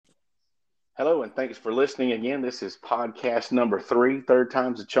Hello, and thanks for listening again. This is podcast number three, third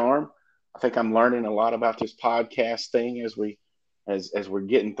time's a charm. I think I'm learning a lot about this podcast thing as we're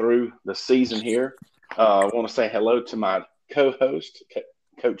getting through the season here. I want to say hello to my co-host,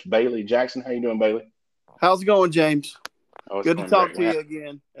 Coach Bailey Jackson. How you doing, Bailey? How's it going, James? Oh, it's Good to going talk great. to you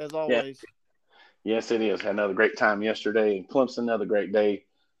again, as Yeah, always. yes, it is. Had another great time yesterday in Clemson. Another great day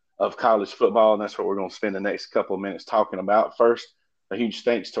of college football, and that's what we're going to spend the next couple of minutes talking about. First, a huge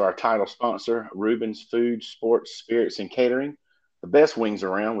thanks to our title sponsor, Rubens Food, Sports, Spirits, and Catering, the best wings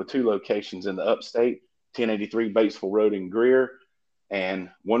around with two locations in the upstate, 1083 Batesville Road in Greer and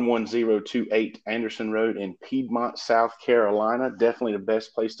 11028 Anderson Road in Piedmont, South Carolina. Definitely the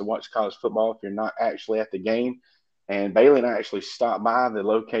best place to watch college football if you're not actually at the game. And Bailey and I actually stopped by the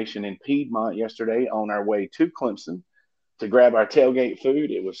location in Piedmont yesterday on our way to Clemson to grab our tailgate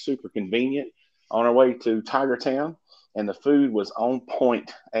food. It was super convenient on our way to Tiger Town, and the food was on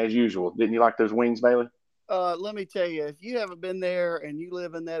point as usual. Didn't you like those wings, Bailey? Let me tell you, if you haven't been there and you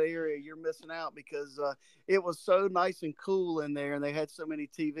live in that area, you're missing out because it was so nice and cool in there, and they had so many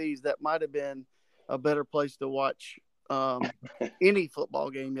TVs. That might have been a better place to watch any football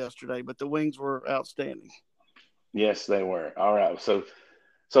game yesterday, but the wings were outstanding. Yes, they were. All right. So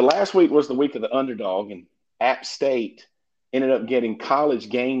last week was the week of the underdog, and App State ended up getting college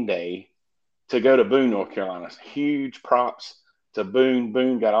game day to go to Boone, North Carolina. Huge props to Boone.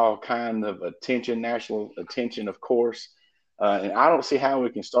 Boone got all kind of attention, national attention, of course. And I don't see how we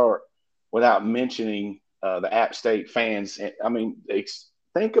can start without mentioning the App State fans. I mean,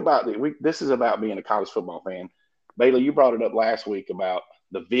 think about it. This is about being a college football fan. Bailey, you brought it up last week about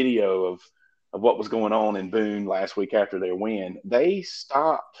the video of what was going on in Boone last week after their win. They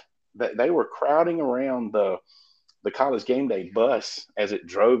stopped. They were crowding around the college game day bus as it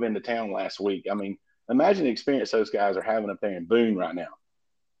drove into town last week. I mean, imagine the experience those guys are having up there in Boone right now.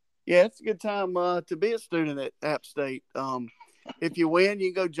 Yeah, it's a good time to be a student at App State. If you win,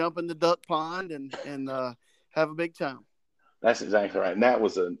 you can go jump in the duck pond and have a big time. That's exactly right. And that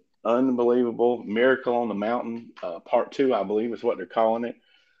was an unbelievable miracle on the mountain. Part two, I believe, is what they're calling it.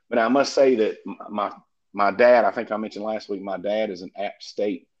 But I must say that my dad, I think I mentioned last week, my dad is an App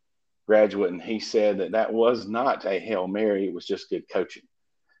State graduate, and he said that was not a Hail Mary. It was just good coaching.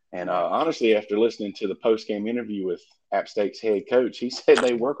 And Right. honestly, after listening to the post game interview with App State's head coach, he said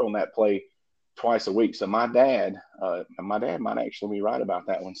they work on that play twice a week. So my dad might actually be right about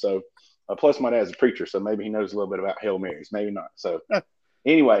that one. So plus my dad's a preacher, so maybe he knows a little bit about Hail Marys, maybe not. So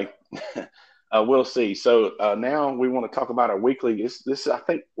anyway, we'll see. So now we want to talk about our weekly. This I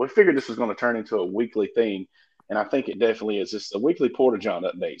think we figured this was going to turn into a weekly thing, and I think it definitely is. This is a weekly Porta-John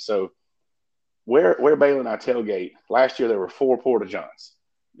update. So where Baylor and I tailgate last year, there were four Porta-Johns.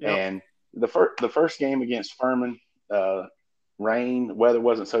 Yep. And the first game against Furman, rain, the weather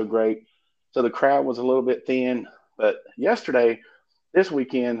wasn't so great, so the crowd was a little bit thin. But this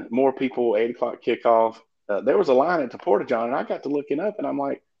weekend, more people, 8 o'clock kickoff. There was a line at the Porta-John, and I got to looking up, and I'm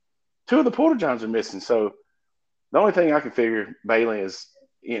like, two of the Porta-Johns are missing. So the only thing I can figure, Bailey, is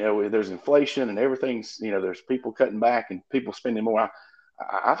there's inflation and everything's there's people cutting back and people spending more.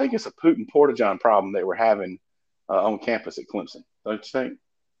 I think it's a Putin Porta-John problem that we're having on campus at Clemson. Don't you think?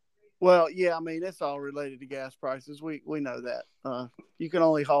 Well, yeah, I mean, it's all related to gas prices. We know that. You can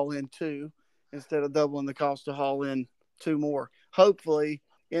only haul in two instead of doubling the cost to haul in two more. Hopefully,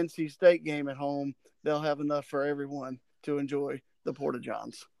 NC State game at home, they'll have enough for everyone to enjoy the Porta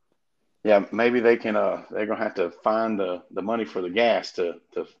Johns. Yeah, maybe they can. They're gonna have to find the money for the gas to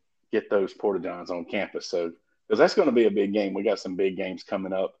get those Porta Johns on campus. So because that's going to be a big game. We got some big games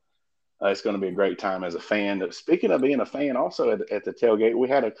coming up. It's going to be a great time as a fan. Speaking of being a fan, also at the tailgate, we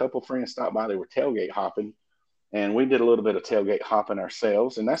had a couple friends stop by. They were tailgate hopping, and we did a little bit of tailgate hopping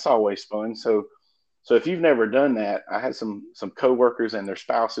ourselves, and that's always fun. So if you've never done that, I had some coworkers and their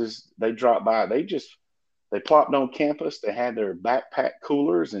spouses. They dropped by. They plopped on campus. They had their backpack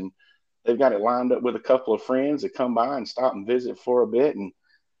coolers, and they've got it lined up with a couple of friends that come by and stop and visit for a bit. And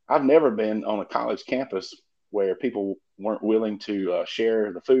I've never been on a college campus where people weren't willing to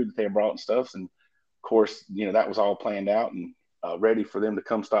share the food that they brought and stuff. And of course, that was all planned out and ready for them to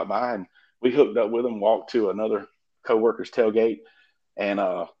come stop by. And we hooked up with them, walked to another coworker's tailgate, and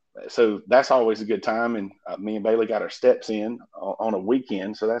so that's always a good time. And me and Bailey got our steps in on a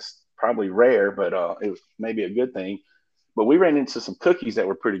weekend, so that's probably rare, but it was maybe a good thing. But we ran into some cookies that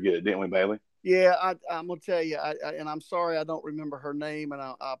were pretty good, didn't we, Bailey? Yeah, I'm gonna tell you, and I'm sorry I don't remember her name, and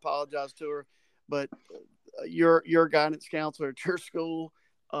I apologize to her, but your guidance counselor at your school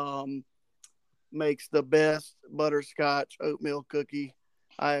makes the best butterscotch oatmeal cookie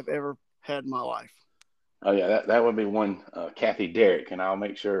I have ever had in my life. Oh yeah, that would be one, Kathy Derrick, and I'll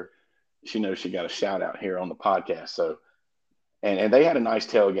make sure she knows she got a shout out here on the podcast. So, and they had a nice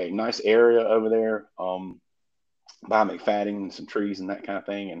tailgate, nice area over there by McFadden and some trees and that kind of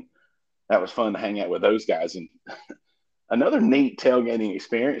thing. And that was fun to hang out with those guys. And another neat tailgating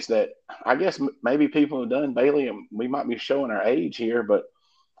experience that I guess maybe people have done, Bailey, and we might be showing our age here, but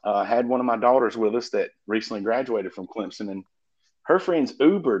had one of my daughters with us that recently graduated from Clemson, and her friends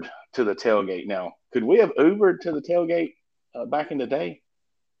Ubered to the tailgate. Now, could we have Ubered to the tailgate back in the day?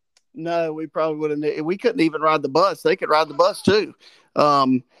 No, we probably wouldn't. We couldn't even ride the bus. They could ride the bus too.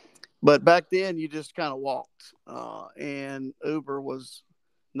 But back then, you just kind of walked, and Uber was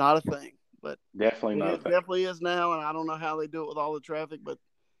not a thing. But Definitely not a thing. Definitely is now, and I don't know how they do it with all the traffic,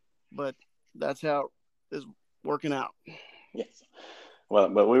 but that's how it is working out. Yes. Well,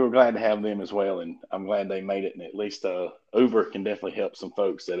 but we were glad to have them as well, and I'm glad they made it. And at least Uber can definitely help some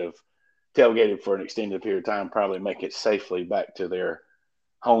folks that have tailgated for an extended period of time, probably make it safely back to their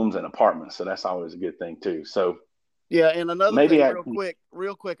homes and apartments. So that's always a good thing too. So yeah, and another maybe thing,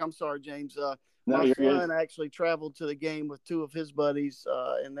 real quick. I'm sorry, James. No, my you're son good. actually traveled to the game with two of his buddies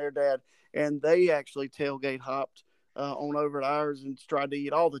and their dad, and they actually tailgate hopped on over to ours and tried to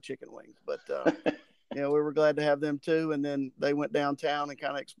eat all the chicken wings. But we were glad to have them too. And then they went downtown and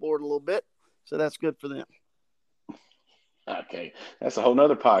kind of explored a little bit, so that's good for them. Okay, that's a whole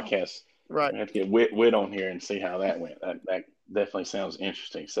nother podcast. Right. We have to get Wit on here and see how that went. That definitely sounds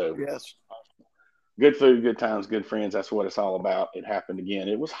interesting. So yes, good food, good times, good friends. That's what it's all about. It happened again.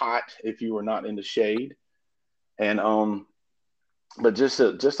 It was hot if you were not in the shade, and but just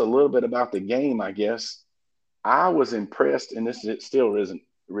a little bit about the game, I guess. I was impressed, and this it still isn't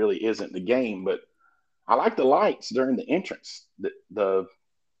the game, but I like the lights during the entrance. The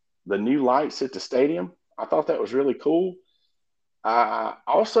new lights at the stadium. I thought that was really cool. I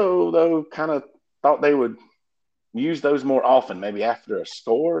also though kind of thought they would use those more often, maybe after a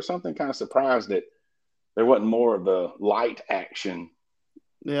score or something. Kind of surprised that there wasn't more of the light action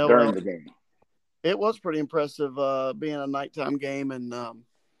yeah. during Well, the game. it was pretty impressive being a nighttime game, and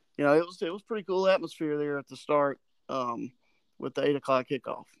it was pretty cool atmosphere there at the start with the 8 o'clock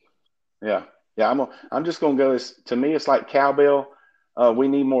kickoff. Yeah, yeah. I'm just gonna go. To me, it's like cowbell. We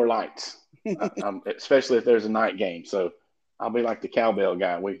need more lights, especially if there's a night game. So I'll be like the cowbell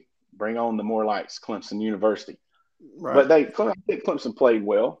guy. We bring on the more lights. Clemson University, Right. but I think Clemson played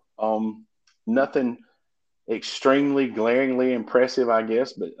well. Nothing extremely glaringly impressive, I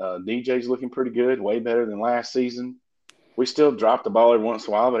guess, but DJ's looking pretty good, way better than last season. We still drop the ball every once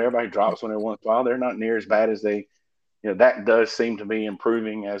in a while, but everybody drops one every once in a while. They're not near as bad as that does seem to be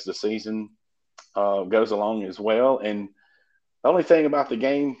improving as the season goes along as well. And the only thing about the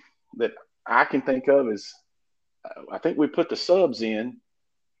game that I can think of is I think we put the subs in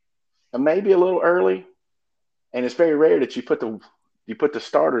maybe a little early, and it's very rare that you put the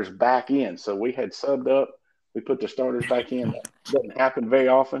starters back in. So we had subbed up, we put the starters back in. That doesn't happen very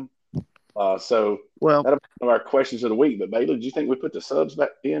often. So Well, that'll be one of our questions of the week. But Bailey, do you think we put the subs back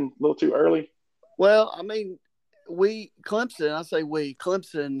in a little too early? I mean,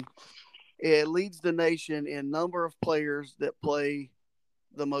 Clemson, it leads the nation in number of players that play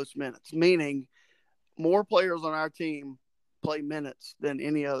the most minutes, meaning more players on our team play minutes than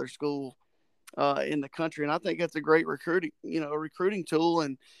any other school in the country. And I think that's a great recruiting tool.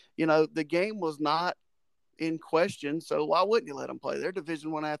 And, the game was not in question. So why wouldn't you let them play? They're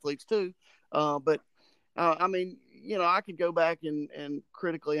Division I athletes too. But I mean, I could go back and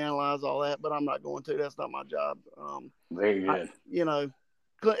critically analyze all that, but I'm not going to. That's not my job. Very good.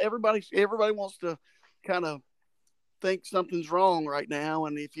 Everybody wants to kind of think something's wrong right now.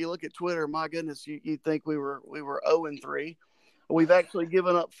 And if you look at Twitter, my goodness, you think we were 0-3. We've actually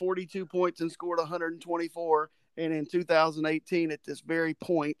given up 42 points and scored 124. And in 2018, at this very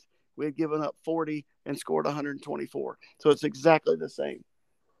point, we had given up 40 and scored 124. So it's exactly the same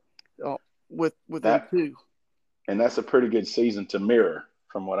with them too. And that's a pretty good season to mirror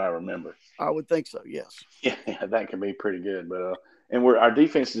from what I remember. I would think so. Yes. Yeah, that can be pretty good. But and our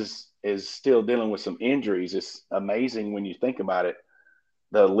defense is still dealing with some injuries. It's amazing when you think about it,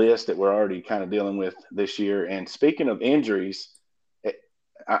 the list that we're already kind of dealing with this year. And speaking of injuries,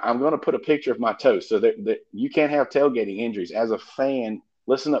 I'm going to put a picture of my toe so that you can't have tailgating injuries. As a fan,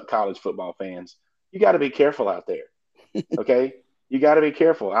 listen up, college football fans. You got to be careful out there. Okay? You got to be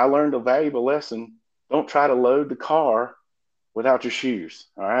careful. I learned a valuable lesson. Don't try to load the car without your shoes.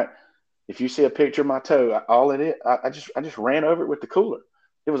 All right? If you see a picture of my toe, all it is, I just ran over it with the cooler.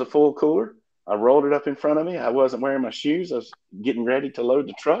 It was a full cooler. I rolled it up in front of me. I wasn't wearing my shoes. I was getting ready to load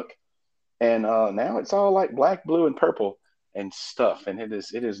the truck. And now it's all like black, blue, and purple and stuff. And it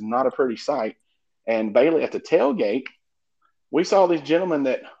is not a pretty sight. And Bailey, at the tailgate, we saw these gentlemen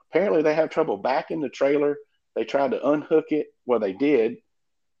that apparently they have trouble backing the trailer. They tried to unhook it. Well, they did.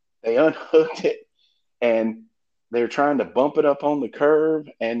 They unhooked it, and they're trying to bump it up on the curve.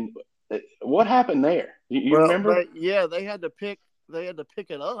 And what happened there? You Well, remember? they had to pick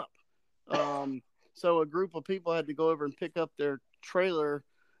it up. So a group of people had to go over and pick up their trailer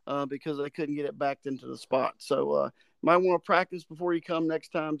because they couldn't get it backed into the spot. So might want to practice before you come next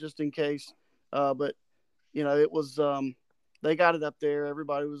time, just in case. But it was they got it up there.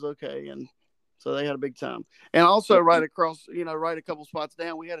 Everybody was okay, and so they had a big time. And also, right across, right a couple spots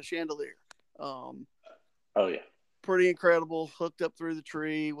down, we had a chandelier. Oh yeah, pretty incredible. Hooked up through the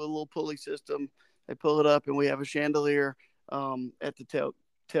tree with a little pulley system. They pull it up, and we have a chandelier at the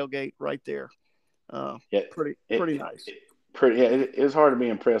tailgate right there. yeah, pretty nice. It is hard to be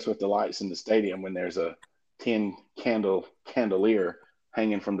impressed with the lights in the stadium when there's a 10 candelier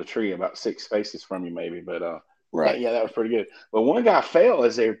hanging from the tree about 6 spaces from you, maybe. But right, yeah, that was pretty good. But one guy fell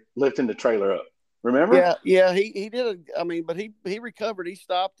as they're lifting the trailer up. Remember? Yeah. He did. But he recovered. He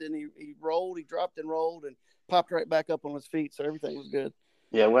stopped and he rolled. He dropped and rolled and popped right back up on his feet. So everything was good.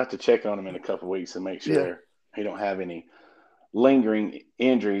 Yeah, we'll have to check on him in a couple of weeks and make sure he don't have any lingering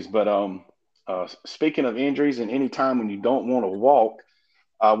injuries. But speaking of injuries, and any time when you don't want to walk,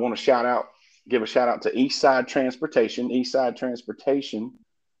 I want to give a shout out to Eastside Transportation. Eastside Transportation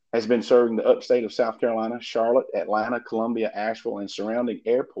has been serving the upstate of South Carolina, Charlotte, Atlanta, Columbia, Asheville, and surrounding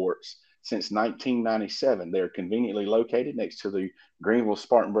airports since 1997. They're conveniently located next to the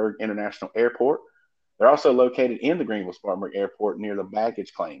Greenville-Spartanburg International Airport. They're also located in the Greenville-Spartanburg Airport near the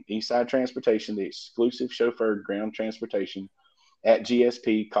baggage claim. Eastside Transportation, the exclusive chauffeured ground transportation at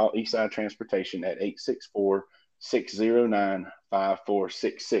GSP. Call Eastside Transportation at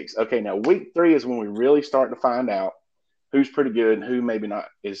 864-609-5466. Okay, now week 3 is when we really start to find out who's pretty good and who maybe not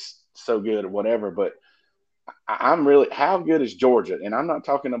is so good or whatever. But I'm really, how good is Georgia? And I'm not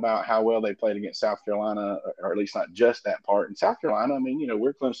talking about how well they played against South Carolina, or at least not just that part. In South Carolina, I mean,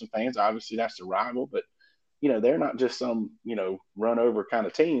 we're Clemson fans. Obviously, that's the rival, but they're not just some, run over kind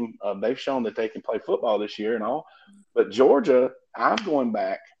of team. They've shown that they can play football this year and all. But Georgia, I'm going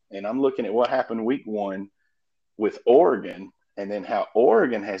back and I'm looking at what happened week 1 with Oregon, and then how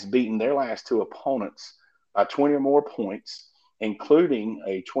Oregon has beaten their last 2 opponents by 20 or more points, including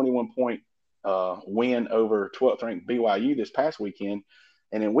a 21-point win over 12th ranked BYU this past weekend.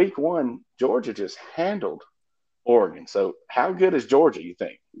 And in week 1, Georgia just handled Oregon. So how good is Georgia, you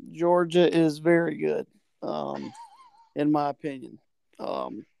think? Georgia is very good, in my opinion.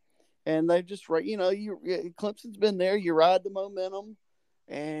 And they've just, Clemson's been there. You ride the momentum,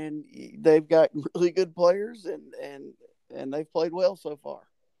 and they've got really good players, and they've played well so far.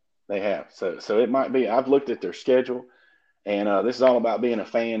 They have. So it might be. I've looked at their schedule, and this is all about being a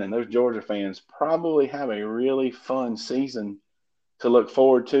fan. And those Georgia fans probably have a really fun season to look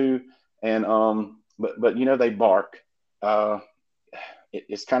forward to. And but they bark.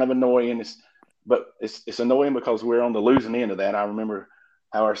 It's kind of annoying. It's annoying because we're on the losing end of that. I remember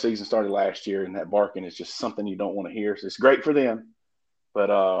how our season started last year, and that barking is just something you don't want to hear. So it's great for them,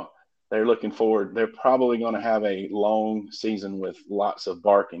 but they're looking forward. They're probably going to have a long season with lots of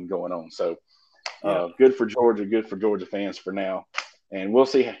barking going on. So good for Georgia, good for Georgia fans for now. And we'll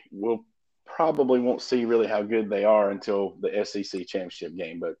see. We'll probably won't see really how good they are until the SEC championship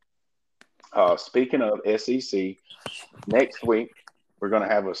game. But speaking of SEC, next week we're going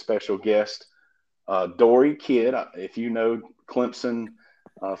to have a special guest, Dory Kidd. If you know Clemson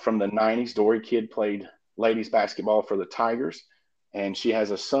from the 90s, Dory Kidd played ladies basketball for the Tigers. And she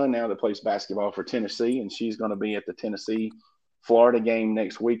has a son now that plays basketball for Tennessee, and she's going to be at the Tennessee-Florida game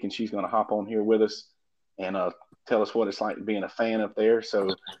next week, and she's going to hop on here with us and tell us what it's like being a fan up there. So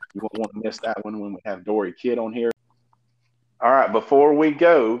you won't want to miss that one when we have Dory Kidd on here. All right, before we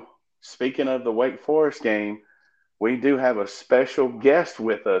go, speaking of the Wake Forest game, we do have a special guest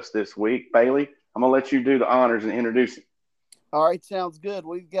with us this week. Bailey, I'm going to let you do the honors and introduce him. All right, sounds good.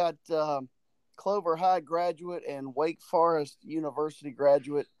 We've got Clover High graduate and Wake Forest University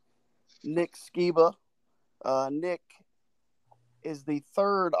graduate Nick Sciba. Nick is the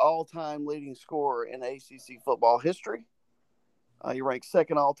 3rd all-time leading scorer in ACC football history. He ranks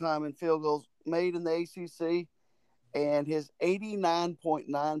 2nd all-time in field goals made in the ACC, and his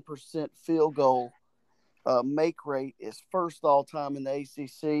 89.9% field goal make rate is 1st all-time in the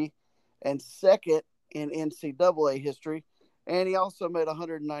ACC and 2nd in NCAA history. And he also made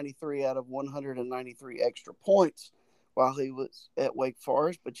 193 out of 193 extra points while he was at Wake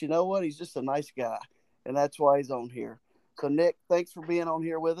Forest. But you know what? He's just a nice guy, and that's why he's on here. So, Nick, thanks for being on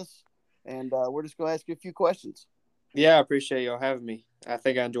here with us. And we're just going to ask you a few questions. Yeah, I appreciate y'all having me. I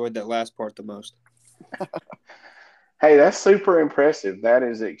think I enjoyed that last part the most. Hey, that's super impressive. That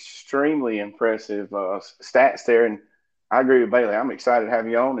is extremely impressive stats there, and I agree with Bailey. I'm excited to have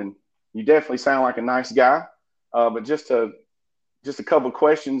you on, and you definitely sound like a nice guy. But just a couple of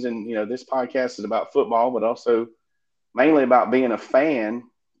questions, and this podcast is about football, but also mainly about being a fan.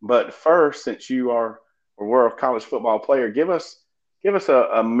 But first, since you are or were a college football player, give us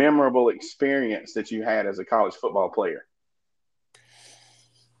a memorable experience that you had as a college football player.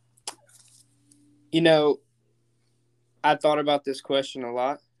 You know, I thought about this question a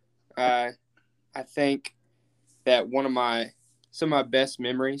lot. I I think that some of my best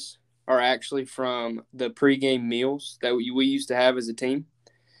memories are actually from the pregame meals that we used to have as a team.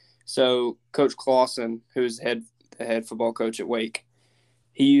 So Coach Clausen, who's the head football coach at Wake,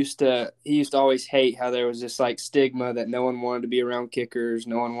 he used to always hate how there was this like stigma that no one wanted to be around kickers,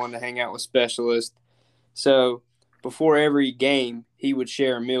 no one wanted to hang out with specialists. So before every game, he would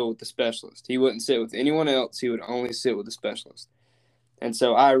share a meal with the specialist. He wouldn't sit with anyone else. He would only sit with the specialist. And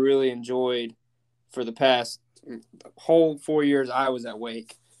so I really enjoyed for the past whole 4 years I was at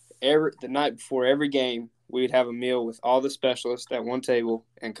Wake. The night before every game, we'd have a meal with all the specialists at one table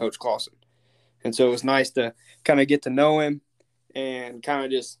and Coach Clausen. And so it was nice to kind of get to know him and kind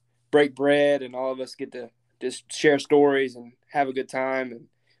of just break bread, and all of us get to just share stories and have a good time. And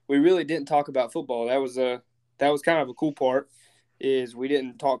we really didn't talk about football. That was kind of a cool part, is we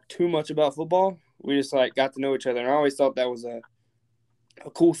didn't talk too much about football. We just like got to know each other, and I always thought that was a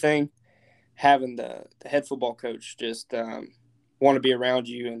cool thing, having the head football coach just want to be around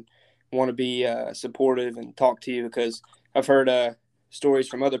you and want to be supportive and talk to you, because I've heard stories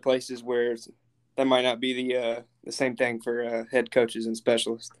from other places where that might not be the same thing for head coaches and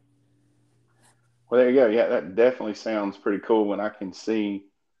specialists. Well, there you go. Yeah, that definitely sounds pretty cool, and I can see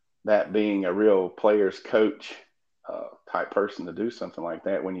that being a real player's coach type person to do something like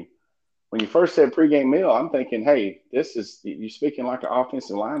that. When you first said pregame meal, I'm thinking, hey, this is you speaking like an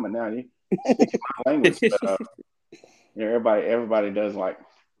offensive lineman now. You speaking my language, but everybody does like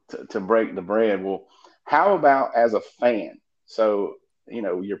to break the bread. Well, how about as a fan? So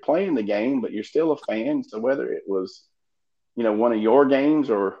you're playing the game, but you're still a fan. So whether it was one of your games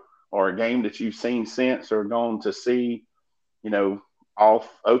or a game that you've seen since or gone to see, you know, off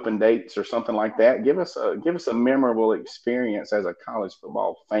open dates or something like that. Give us a memorable experience as a college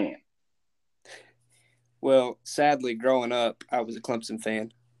football fan. Well, sadly, growing up, I was a Clemson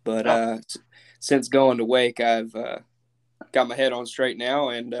fan, but Oh, since going to Wake, I've got my head on straight now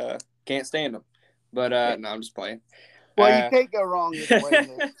and can't stand them. But yeah, no, I'm just playing. Well, you Uh, can't go wrong either way,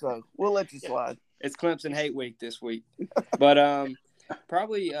 Nick. So we'll let you yeah, slide. it's Clemson hate week this week. But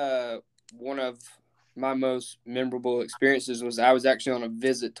probably one of my most memorable experiences was I was actually on a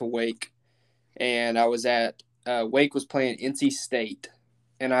visit to Wake, and I was at Wake was playing NC State,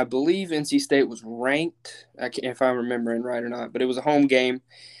 and I believe NC State was ranked. I can't, if I'm remembering right or not, but it was a home game,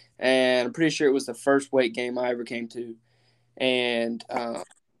 and I'm pretty sure it was the first Wake game I ever came to, and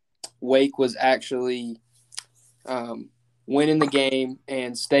Wake was actually um, winning the game,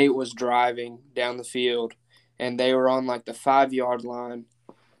 and State was driving down the field, and they were on like the 5 yard line.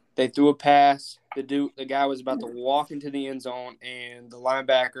 They threw a pass. The guy was about to walk into the end zone, and the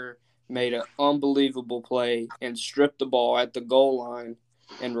linebacker made an unbelievable play and stripped the ball at the goal line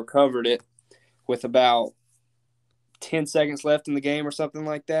and recovered it with about 10 seconds left in the game or something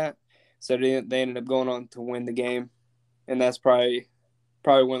like that. So they ended up going on to win the game, and that's probably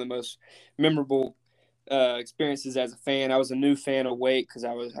one of the most memorable experiences as a fan. I was a new fan of Wake because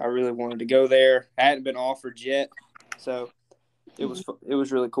I really wanted to go there. I hadn't been offered yet, so it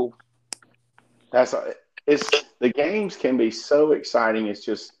was really cool. that's it's the games can be so exciting.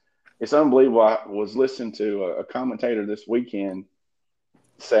 It's unbelievable. I was listening to a commentator this weekend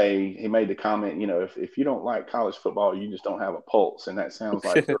say he made the comment, if you don't like college football, you just don't have a pulse, and that sounds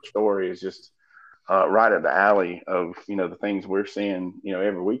like your story is just right at the alley of the things we're seeing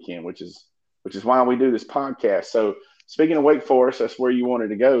every weekend, which is why we do this podcast. So speaking of Wake Forest, that's where you wanted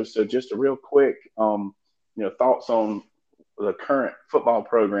to go. So just a real quick, thoughts on the current football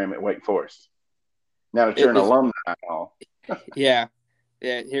program at Wake Forest now that you're It, an it's alumni and all. yeah,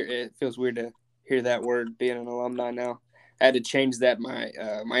 yeah. Here it feels weird to hear that word, being an alumni now. I had to change that my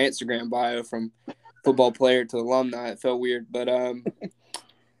Instagram bio from football player to alumni. It felt weird, but they're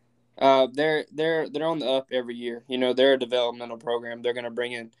on the up every year. They're a developmental program. They're going to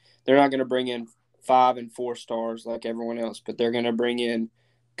bring in. They're not going to bring in 5 and 4 stars like everyone else, but they're going to bring in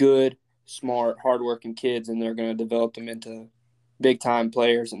good, smart, hardworking kids, and they're going to develop them into big time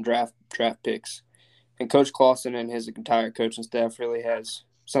players and draft picks. And Coach Clausen and his entire coaching staff really has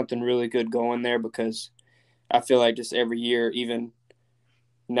something really good going there, because I feel like just every year, even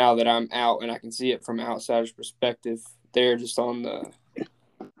now that I'm out and I can see it from an outsider's perspective, they're just on the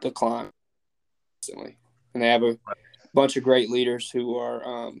decline constantly. And they have a bunch of great leaders who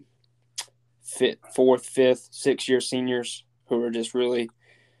are fourth, fifth, 6-year seniors who are just really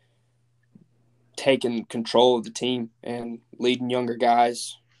taking control of the team and leading younger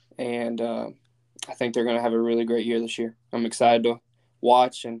guys. And I think they're going to have a really great year this year. I'm excited to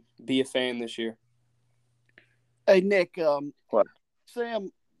watch and be a fan this year. Hey, Nick, What?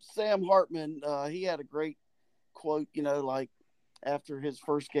 Sam Hartman, he had a great quote, like after his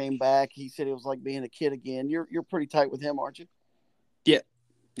first game back, he said it was like being a kid again. You're pretty tight with him, aren't you?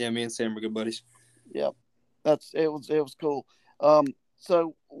 Yeah, me and Sam are good buddies. Yep. It was cool.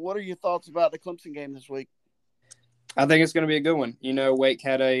 So what are your thoughts about the Clemson game this week? I think it's going to be a good one. Wake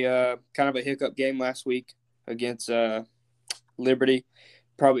had a kind of a hiccup game last week against Liberty.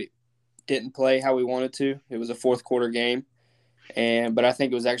 Probably didn't play how we wanted to. It was a fourth quarter game, but I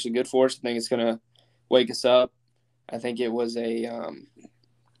think it was actually good for us. I think it's going to wake us up. I think it was a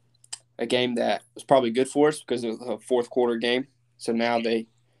game that was probably good for us because it was a fourth quarter game. So now they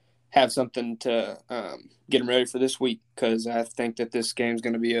have something to get them ready for this week, because I think that this game is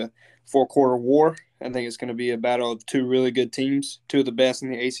going to be a four-quarter war. I think it's going to be a battle of two really good teams, two of the best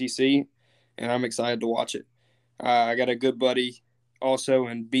in the ACC, and I'm excited to watch it. I got a good buddy also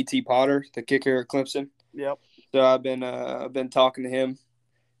in BT Potter, the kicker at Clemson. Yep. So I've been talking to him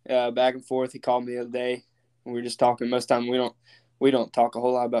back and forth. He called me the other day, and we were just talking. Most of the time we don't talk a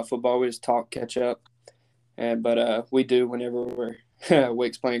whole lot about football. We just talk, catch up, but we do whenever we're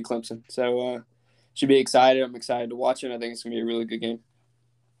Wake's playing Clemson. So should be excited. I'm excited to watch it. I think it's going to be a really good game.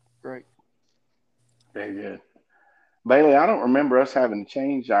 Great. Very good. Bailey, I don't remember us having to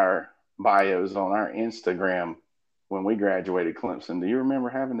change our bios on our Instagram when we graduated Clemson. Do you remember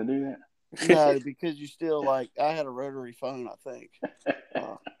having to do that? No, because you still I had a rotary phone, I think,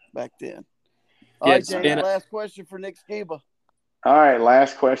 back then. All right, James, last question for Nick Sciba. All right,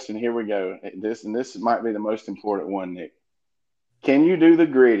 last question. Here we go. This might be the most important one, Nick. Can you do the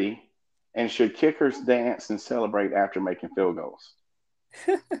gritty, and should kickers dance and celebrate after making field goals?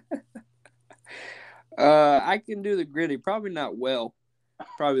 I can do the gritty. Probably not well.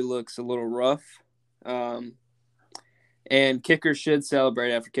 Probably looks a little rough. And kickers should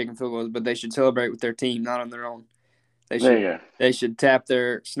celebrate after kicking field goals, but they should celebrate with their team, not on their own. They should tap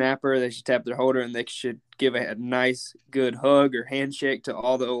their snapper, they should tap their holder, and they should give a nice, good hug or handshake to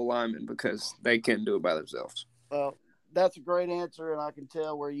all the O linemen, because they can't do it by themselves. Well, that's a great answer, and I can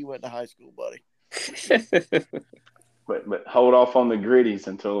tell where you went to high school, buddy. But hold off on the gritties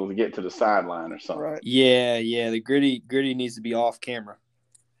until we get to the sideline or something. Right. Yeah. The gritty needs to be off camera.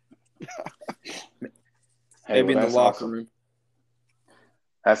 Maybe in the locker room.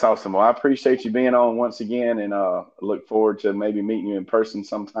 That's awesome. Well, I appreciate you being on once again, and look forward to maybe meeting you in person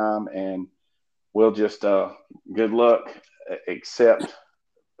sometime. And we'll just good luck, except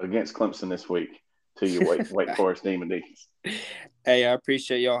against Clemson this week. To you, Wake Forest Demon Deacons. Hey, I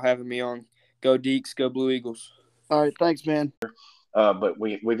appreciate y'all having me on. Go Deeks, go Blue Eagles. All right, thanks, man. But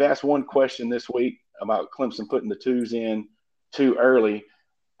we've asked one question this week about Clemson putting the twos in too early.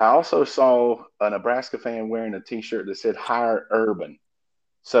 I also saw a Nebraska fan wearing a T-shirt that said "Hire Urban."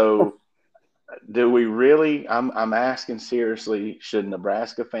 So, do we really? I'm asking seriously. Should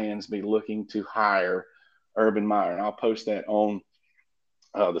Nebraska fans be looking to hire Urban Meyer? And I'll post that on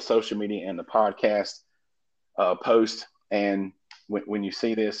the social media and the podcast post. And when you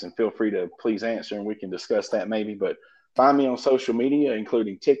see this, and feel free to please answer, and we can discuss that maybe. But find me on social media,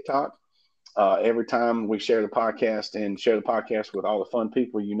 including TikTok. Every time we share the podcast, and share the podcast with all the fun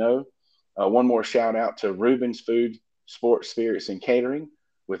people you know. One more shout out to Reuben's Food, Sports, Spirits, and Catering,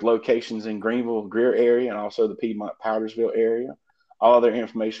 with locations in Greenville, Greer area, and also the Piedmont, Powdersville area. All their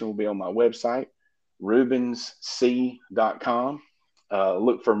information will be on my website, RubensC.com.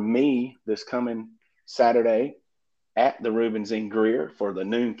 Look for me this coming Saturday at the Rubens in Greer for the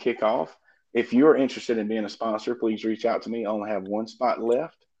noon kickoff. If you're interested in being a sponsor, please reach out to me. I only have one spot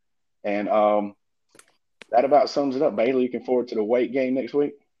left. And that about sums it up. Bailey, looking forward to the Wake game next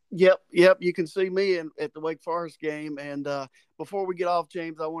week? Yep. You can see me at the Wake Forest game. And before we get off,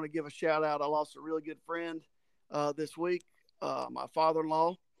 James, I want to give a shout out. I lost a really good friend this week, my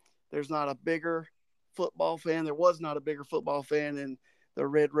father-in-law. There was not a bigger football fan in the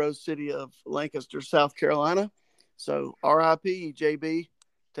Red Rose city of Lancaster, South Carolina. So RIP, JB.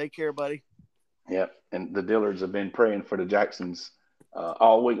 Take care, buddy. Yep. And the Dillards have been praying for the Jacksons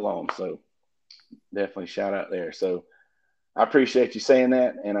all week long. So definitely shout out there. So I appreciate you saying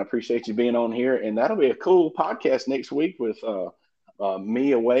that, and I appreciate you being on here. And that'll be a cool podcast next week with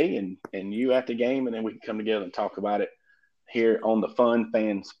me away and you at the game, and then we can come together and talk about it here on the Fun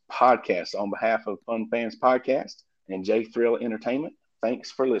Fans Podcast. On behalf of Fun Fans Podcast and J Thrill Entertainment,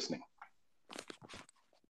 thanks for listening.